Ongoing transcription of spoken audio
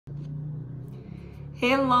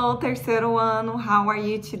Hello, terceiro ano, how are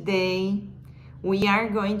you today? We are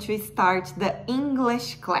going to start the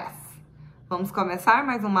English class. Vamos começar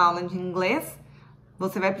mais uma aula de inglês.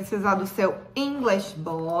 Você vai precisar do seu English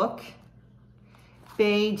book,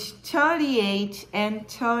 page 38 and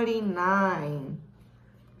 39.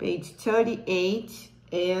 Page 38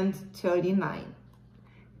 and 39.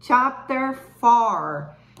 Chapter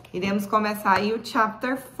 4. Iremos começar aí o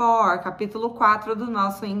Chapter 4, capítulo 4 do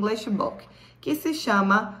nosso English book, que se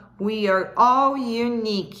chama We Are All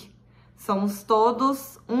Unique. Somos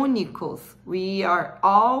todos únicos. We are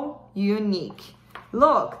all unique.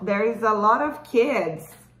 Look, there is a lot of kids.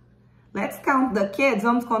 Let's count the kids.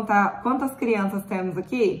 Vamos contar quantas crianças temos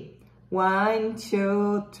aqui? 1,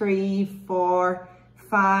 2, 3, 4,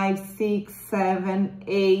 5, 6, 7,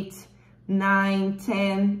 8, 9,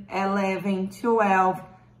 10, 11, 12,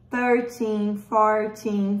 13,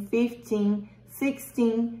 14, 15,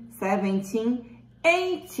 16, 17,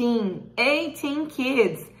 18. 18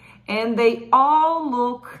 kids. And they all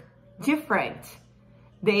look different.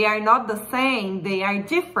 They are not the same, they are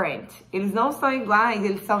different. Eles não são iguais,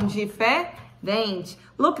 eles são diferentes.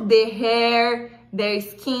 Look, their hair, their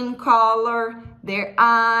skin color, their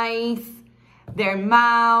eyes, their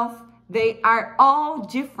mouth, they are all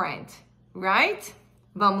different, right?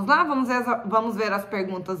 Vamos lá, vamos ver as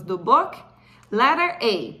perguntas do book. Letter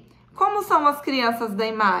A. Como são as crianças da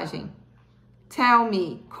imagem? Tell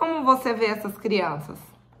me, como você vê essas crianças?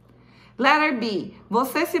 Letter B.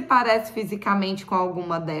 Você se parece fisicamente com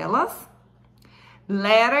alguma delas?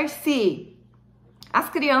 Letter C. As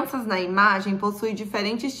crianças na imagem possuem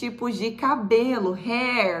diferentes tipos de cabelo,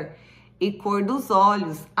 hair, e cor dos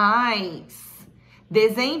olhos, eyes.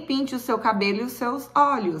 Desenhe e pinte o seu cabelo e os seus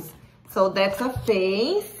olhos. So that's a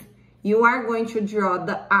face. You are going to draw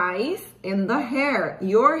the eyes and the hair,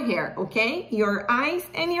 your hair, okay? Your eyes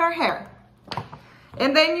and your hair.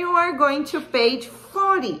 And then you are going to page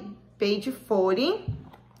 40. Page 40,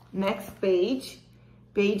 next page,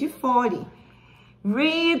 page 40.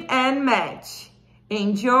 Read and match.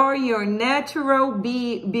 Enjoy your natural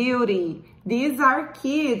beauty. These are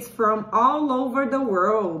kids from all over the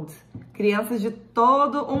world. Crianças de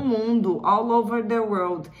todo o mundo, all over the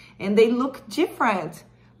world. And they look different.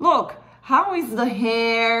 Look, how is the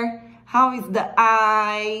hair? How is the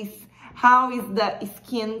eyes? How is the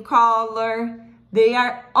skin color? They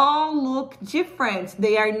are all look different.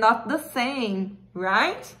 They are not the same,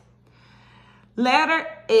 right? Letter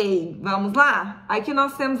A. Vamos lá? Aqui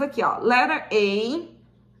nós temos aqui, ó. Letter A,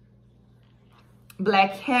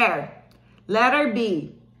 black hair. Letter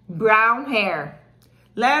B, brown hair.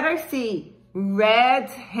 Letter C, red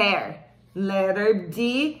hair. Letter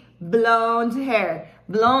D, blonde hair.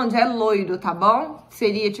 Blonde é loiro, tá bom?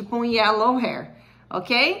 Seria tipo um yellow hair,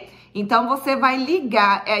 ok? Então, você vai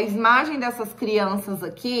ligar a imagem dessas crianças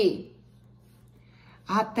aqui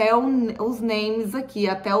até os names aqui,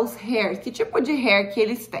 até os hairs. Que tipo de hair que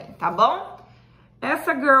eles têm, tá bom?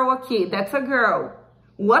 Essa girl aqui, that's a girl.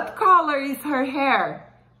 What color is her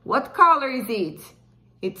hair? What color is it?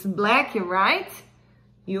 It's black, right?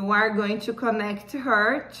 You are going to connect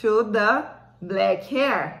her to the black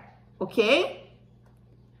hair, okay?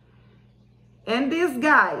 And this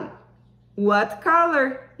guy, what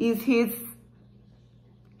color is his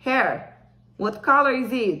hair? What color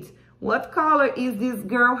is it? What color is this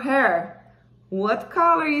girl's hair? What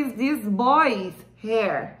color is this boy's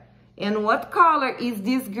hair? And what color is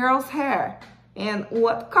this girl's hair? And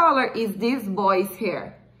what color is this boy's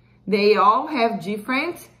hair? They all have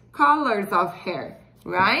different colors of hair,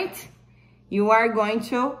 right? You are going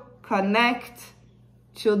to connect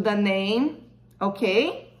to the name,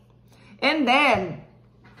 okay? And then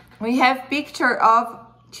we have picture of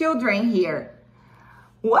children here.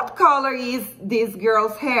 What color is this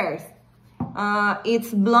girl's hair?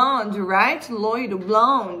 It's blonde, right? Loiro,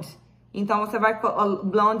 blonde. Então, você vai...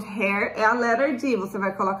 Blonde hair é a letter D. Você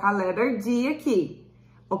vai colocar a letter D aqui,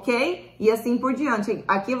 ok? E assim por diante.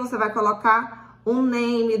 Aqui você vai colocar o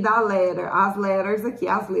name da letter. As letters aqui,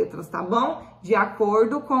 as letras, tá bom? De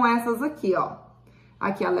acordo com essas aqui, ó.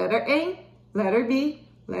 Aqui a letter A, letter B,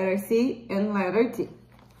 letter C and letter D.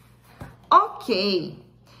 Ok,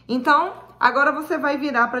 então agora você vai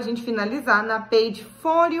virar para a gente finalizar na page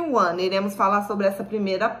 41. Iremos falar sobre essa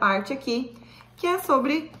primeira parte aqui, que é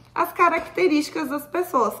sobre as características das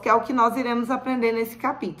pessoas, que é o que nós iremos aprender nesse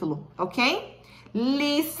capítulo, ok?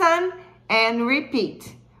 Listen and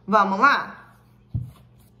repeat. Vamos lá?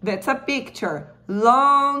 That's a picture.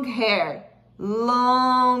 Long hair.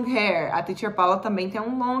 Long hair. A teacher Paula também tem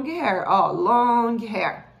um long hair, ó, long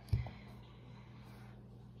hair.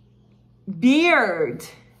 Beard,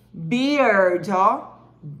 beard, ó.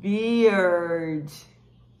 beard,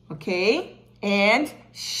 okay? And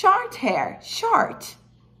short hair, short.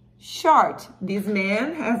 This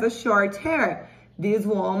man has a short hair. This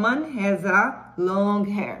woman has a long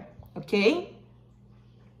hair, okay?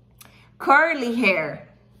 Curly hair,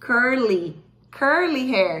 curly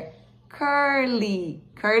hair.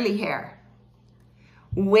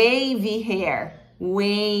 Wavy hair,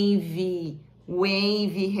 wavy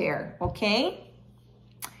hair, okay?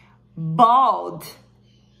 Bald.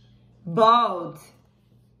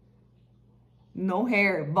 No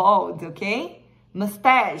hair, bald, okay?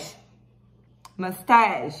 Mustache.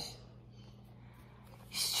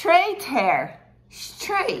 Straight hair,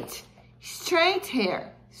 straight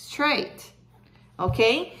hair,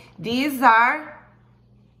 okay? These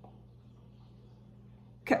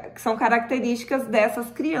são características dessas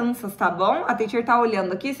crianças, tá bom? A teacher tá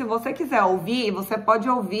olhando aqui, se você quiser ouvir, você pode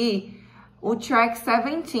ouvir o track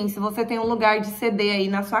 17. Se você tem um lugar de CD aí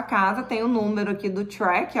na sua casa, tem o número aqui do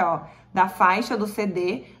track, ó, da faixa do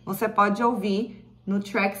CD, você pode ouvir no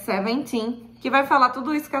track 17, que vai falar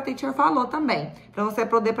tudo isso que a teacher falou também, para você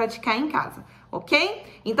poder praticar em casa, ok?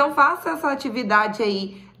 Então, faça essa atividade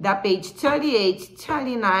aí da page 38,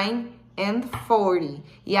 39 and 40.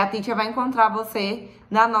 E a teacher vai encontrar você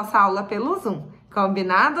na nossa aula pelo Zoom.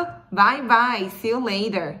 Combinado? Bye, bye. See you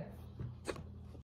later.